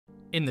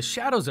In the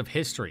shadows of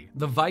history,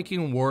 the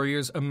Viking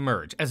warriors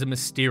emerge as a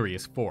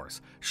mysterious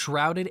force,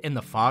 shrouded in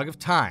the fog of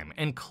time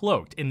and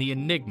cloaked in the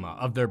enigma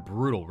of their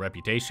brutal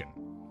reputation.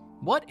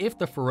 What if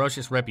the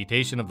ferocious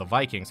reputation of the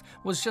Vikings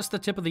was just the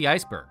tip of the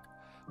iceberg?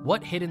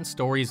 What hidden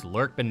stories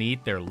lurk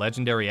beneath their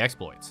legendary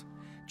exploits?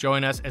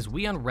 Join us as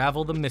we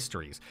unravel the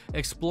mysteries,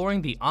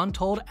 exploring the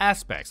untold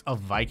aspects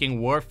of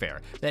Viking warfare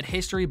that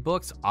history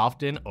books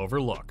often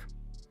overlook.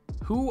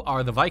 Who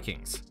are the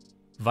Vikings?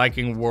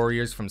 Viking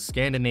warriors from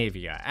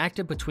Scandinavia,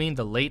 active between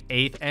the late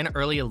 8th and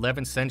early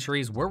 11th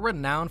centuries, were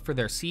renowned for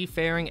their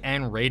seafaring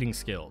and raiding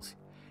skills.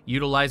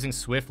 Utilizing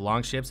swift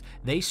longships,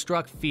 they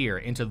struck fear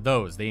into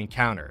those they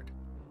encountered.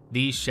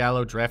 These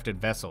shallow drafted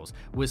vessels,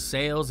 with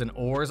sails and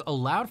oars,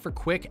 allowed for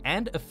quick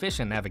and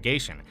efficient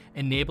navigation,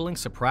 enabling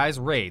surprise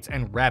raids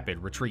and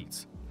rapid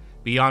retreats.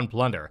 Beyond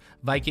plunder,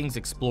 Vikings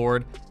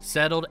explored,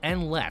 settled,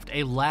 and left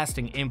a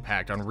lasting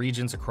impact on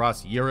regions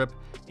across Europe,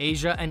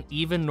 Asia, and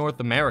even North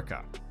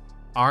America.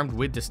 Armed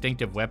with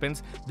distinctive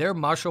weapons, their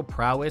martial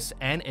prowess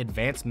and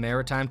advanced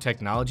maritime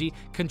technology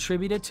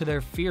contributed to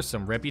their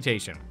fearsome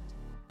reputation.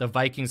 The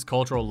Vikings'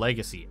 cultural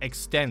legacy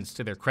extends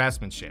to their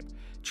craftsmanship,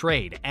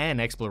 trade,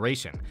 and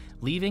exploration,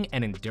 leaving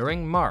an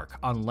enduring mark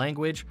on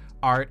language,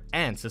 art,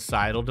 and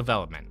societal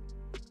development.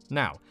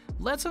 Now,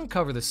 let's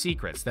uncover the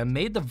secrets that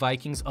made the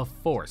Vikings a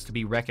force to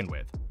be reckoned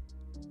with.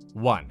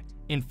 1.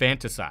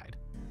 Infanticide.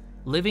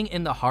 Living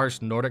in the harsh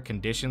Nordic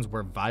conditions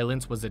where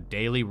violence was a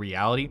daily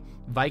reality,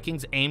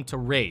 Vikings aimed to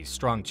raise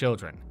strong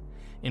children.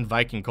 In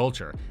Viking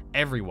culture,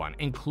 everyone,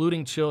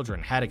 including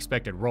children, had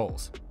expected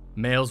roles.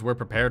 Males were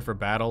prepared for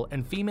battle,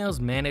 and females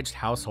managed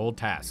household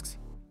tasks.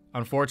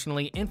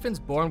 Unfortunately, infants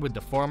born with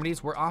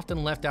deformities were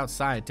often left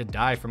outside to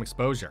die from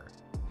exposure.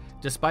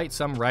 Despite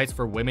some rights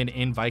for women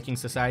in Viking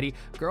society,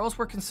 girls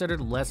were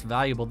considered less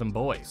valuable than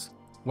boys.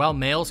 While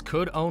males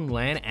could own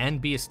land and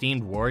be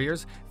esteemed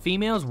warriors,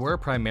 females were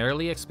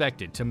primarily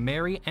expected to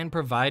marry and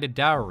provide a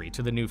dowry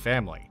to the new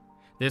family.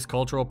 This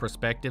cultural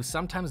perspective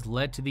sometimes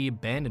led to the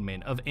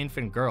abandonment of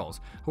infant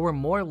girls who were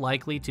more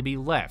likely to be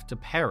left to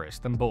perish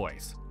than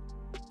boys.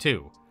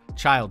 2.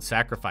 Child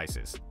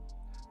sacrifices.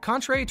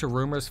 Contrary to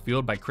rumors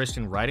fueled by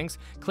Christian writings,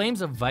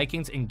 claims of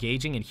Vikings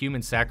engaging in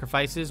human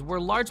sacrifices were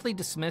largely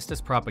dismissed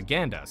as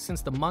propaganda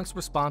since the monks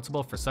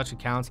responsible for such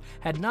accounts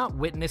had not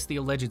witnessed the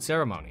alleged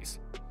ceremonies.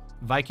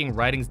 Viking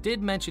writings did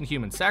mention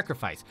human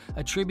sacrifice,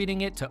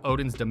 attributing it to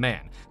Odin's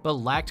demand, but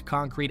lacked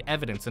concrete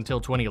evidence until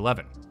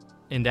 2011.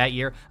 In that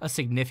year, a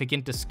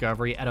significant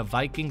discovery at a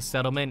Viking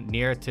settlement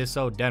near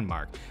Tiso,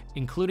 Denmark,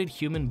 included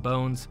human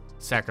bones,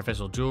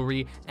 sacrificial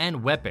jewelry,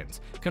 and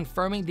weapons,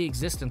 confirming the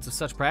existence of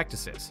such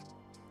practices.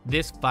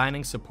 This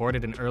finding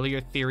supported an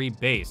earlier theory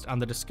based on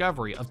the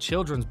discovery of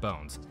children's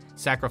bones,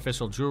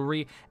 sacrificial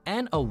jewelry,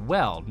 and a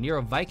well near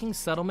a Viking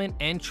settlement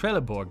in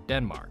Trelleborg,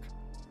 Denmark.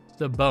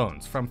 The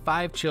bones from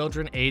 5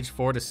 children aged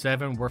 4 to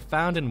 7 were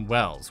found in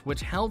wells,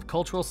 which held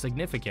cultural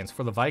significance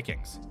for the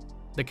Vikings.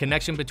 The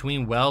connection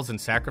between wells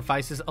and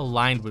sacrifices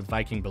aligned with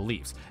Viking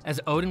beliefs, as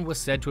Odin was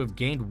said to have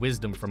gained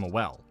wisdom from a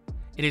well.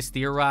 It is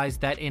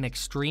theorized that in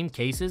extreme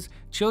cases,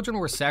 children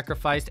were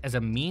sacrificed as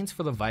a means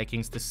for the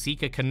Vikings to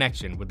seek a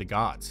connection with the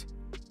gods.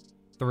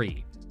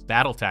 3.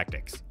 Battle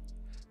tactics.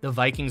 The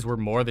Vikings were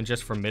more than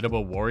just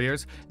formidable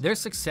warriors. Their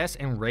success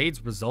in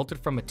raids resulted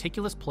from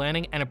meticulous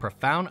planning and a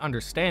profound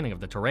understanding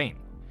of the terrain.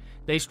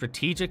 They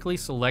strategically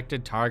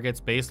selected targets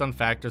based on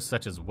factors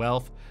such as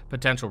wealth,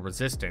 potential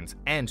resistance,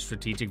 and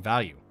strategic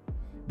value.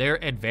 Their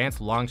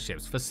advanced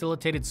longships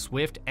facilitated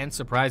swift and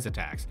surprise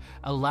attacks,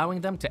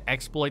 allowing them to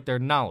exploit their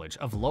knowledge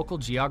of local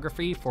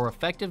geography for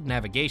effective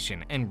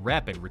navigation and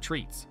rapid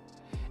retreats.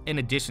 In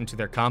addition to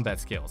their combat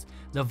skills,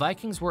 the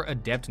Vikings were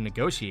adept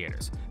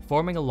negotiators,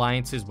 forming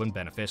alliances when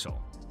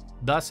beneficial.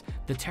 Thus,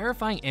 the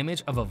terrifying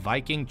image of a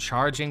Viking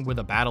charging with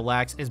a battle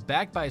axe is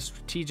backed by a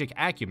strategic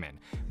acumen,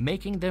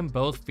 making them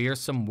both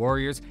fearsome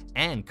warriors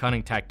and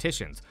cunning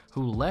tacticians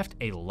who left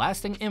a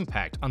lasting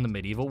impact on the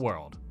medieval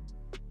world.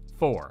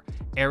 4.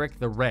 Eric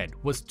the Red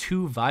was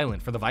too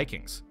violent for the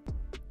Vikings.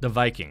 The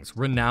Vikings,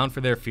 renowned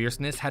for their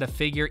fierceness, had a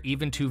figure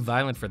even too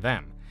violent for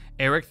them: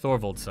 Eric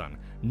Thorvaldsson,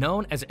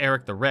 known as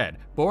Eric the Red,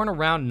 born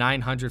around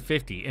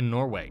 950 in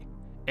Norway.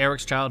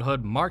 Eric's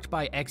childhood marked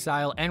by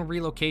exile and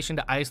relocation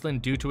to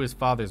Iceland due to his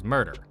father's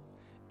murder.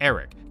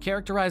 Eric,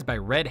 characterized by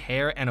red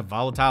hair and a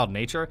volatile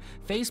nature,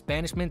 faced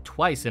banishment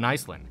twice in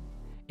Iceland.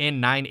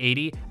 In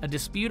 980, a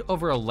dispute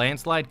over a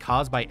landslide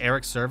caused by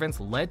Eric's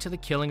servants led to the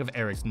killing of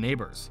Eric's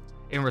neighbors.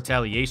 In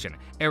retaliation,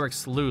 Eric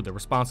slew the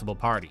responsible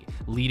party,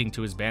 leading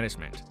to his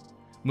banishment.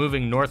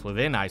 Moving north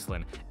within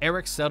Iceland,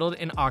 Eric settled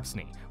in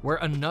Oxney, where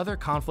another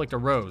conflict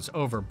arose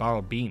over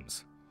borrowed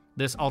beams.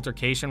 This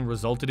altercation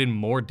resulted in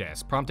more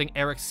deaths, prompting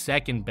Eric's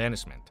second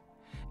banishment.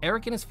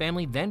 Eric and his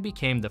family then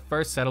became the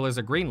first settlers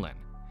of Greenland.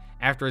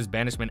 After his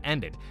banishment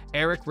ended,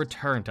 Eric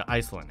returned to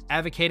Iceland,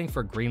 advocating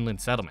for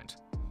Greenland settlement.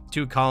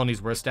 2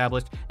 colonies were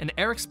established, and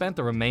Eric spent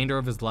the remainder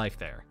of his life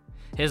there.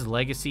 His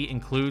legacy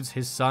includes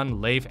his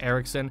son Leif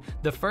Erikson,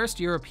 the first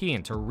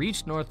European to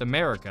reach North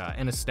America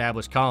and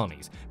establish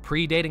colonies,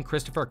 predating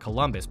Christopher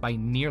Columbus by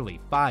nearly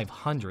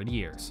 500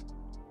 years.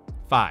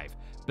 5.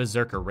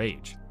 Berserker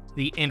Rage.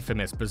 The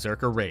infamous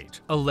Berserker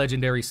Rage, a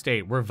legendary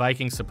state where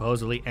Vikings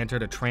supposedly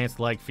entered a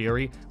trance-like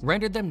fury,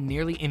 rendered them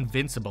nearly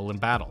invincible in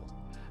battle.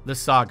 The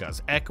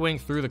sagas, echoing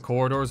through the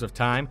corridors of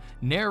time,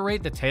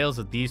 narrate the tales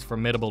of these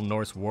formidable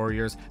Norse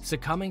warriors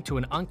succumbing to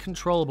an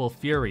uncontrollable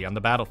fury on the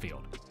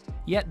battlefield.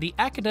 Yet the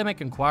academic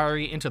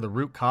inquiry into the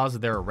root cause of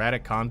their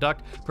erratic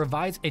conduct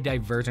provides a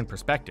divergent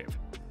perspective.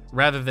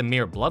 Rather than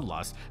mere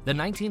bloodlust, the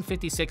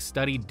 1956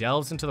 study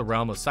delves into the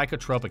realm of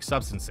psychotropic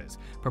substances,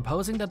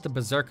 proposing that the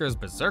berserker's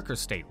berserker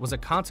state was a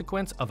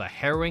consequence of a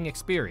harrowing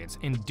experience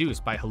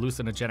induced by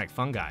hallucinogenic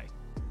fungi.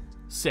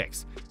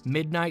 6.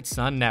 Midnight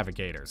Sun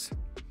Navigators.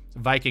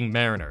 Viking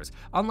mariners,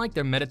 unlike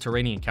their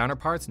Mediterranean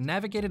counterparts,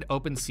 navigated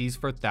open seas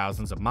for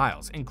thousands of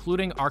miles,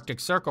 including Arctic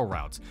Circle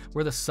routes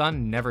where the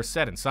sun never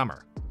set in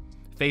summer.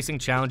 Facing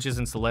challenges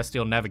in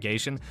celestial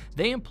navigation,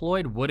 they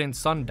employed wooden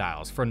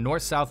sundials for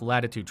north-south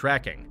latitude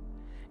tracking.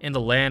 In the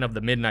land of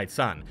the midnight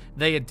sun,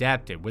 they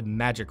adapted with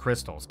magic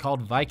crystals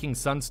called Viking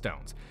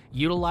sunstones,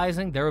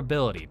 utilizing their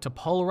ability to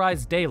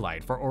polarize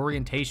daylight for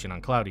orientation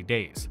on cloudy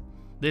days.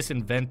 This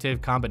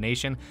inventive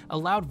combination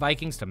allowed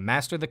Vikings to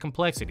master the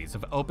complexities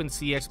of open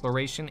sea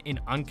exploration in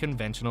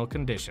unconventional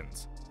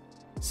conditions.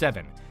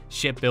 7.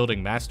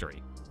 Shipbuilding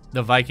Mastery.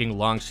 The Viking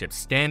longships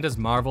stand as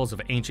marvels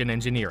of ancient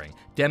engineering,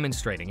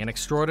 demonstrating an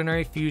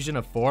extraordinary fusion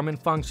of form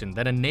and function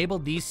that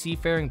enabled these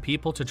seafaring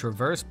people to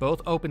traverse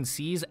both open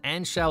seas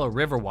and shallow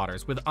river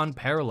waters with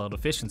unparalleled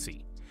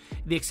efficiency.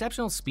 The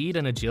exceptional speed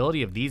and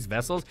agility of these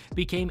vessels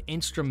became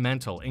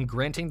instrumental in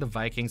granting the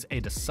Vikings a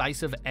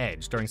decisive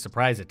edge during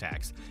surprise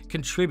attacks,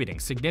 contributing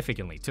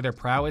significantly to their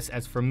prowess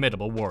as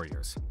formidable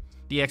warriors.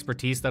 The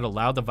expertise that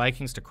allowed the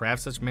Vikings to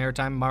craft such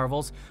maritime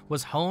marvels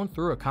was honed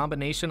through a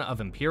combination of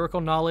empirical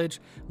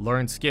knowledge,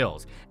 learned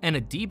skills, and a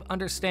deep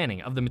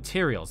understanding of the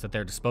materials at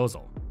their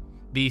disposal.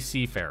 These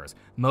seafarers,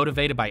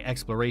 motivated by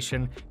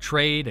exploration,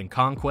 trade, and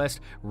conquest,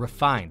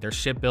 refined their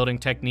shipbuilding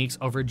techniques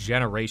over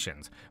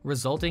generations,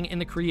 resulting in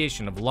the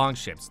creation of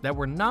longships that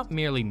were not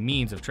merely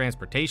means of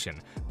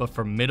transportation, but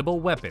formidable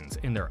weapons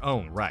in their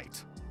own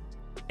right.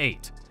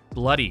 8.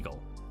 Blood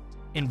Eagle.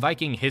 In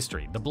Viking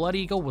history, the blood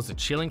eagle was a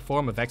chilling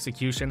form of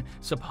execution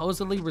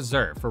supposedly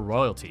reserved for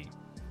royalty.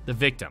 The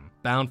victim,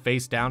 bound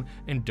face down,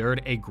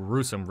 endured a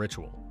gruesome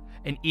ritual.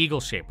 An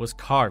eagle shape was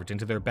carved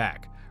into their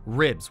back,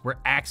 ribs were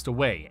axed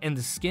away, and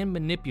the skin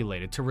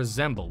manipulated to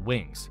resemble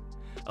wings.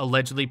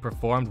 Allegedly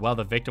performed while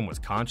the victim was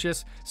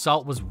conscious,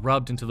 salt was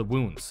rubbed into the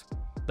wounds.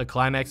 The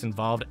climax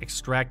involved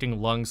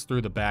extracting lungs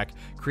through the back,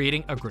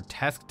 creating a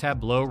grotesque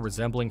tableau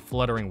resembling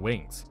fluttering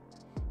wings.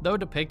 Though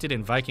depicted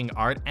in Viking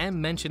art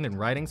and mentioned in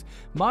writings,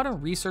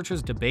 modern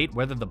researchers debate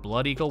whether the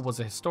blood eagle was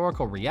a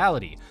historical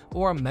reality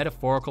or a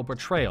metaphorical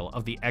portrayal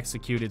of the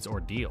executed's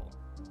ordeal.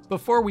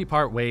 Before we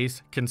part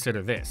ways,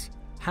 consider this.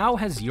 How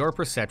has your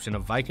perception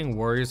of Viking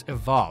warriors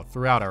evolved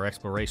throughout our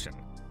exploration?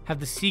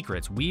 Have the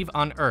secrets we've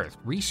unearthed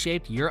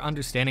reshaped your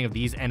understanding of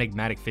these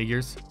enigmatic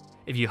figures?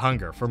 If you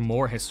hunger for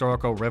more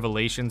historical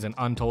revelations and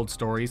untold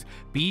stories,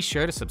 be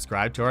sure to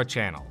subscribe to our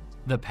channel.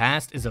 The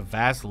past is a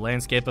vast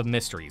landscape of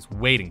mysteries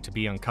waiting to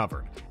be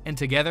uncovered, and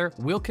together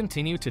we'll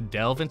continue to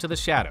delve into the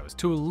shadows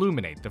to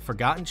illuminate the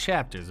forgotten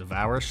chapters of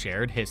our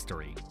shared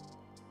history.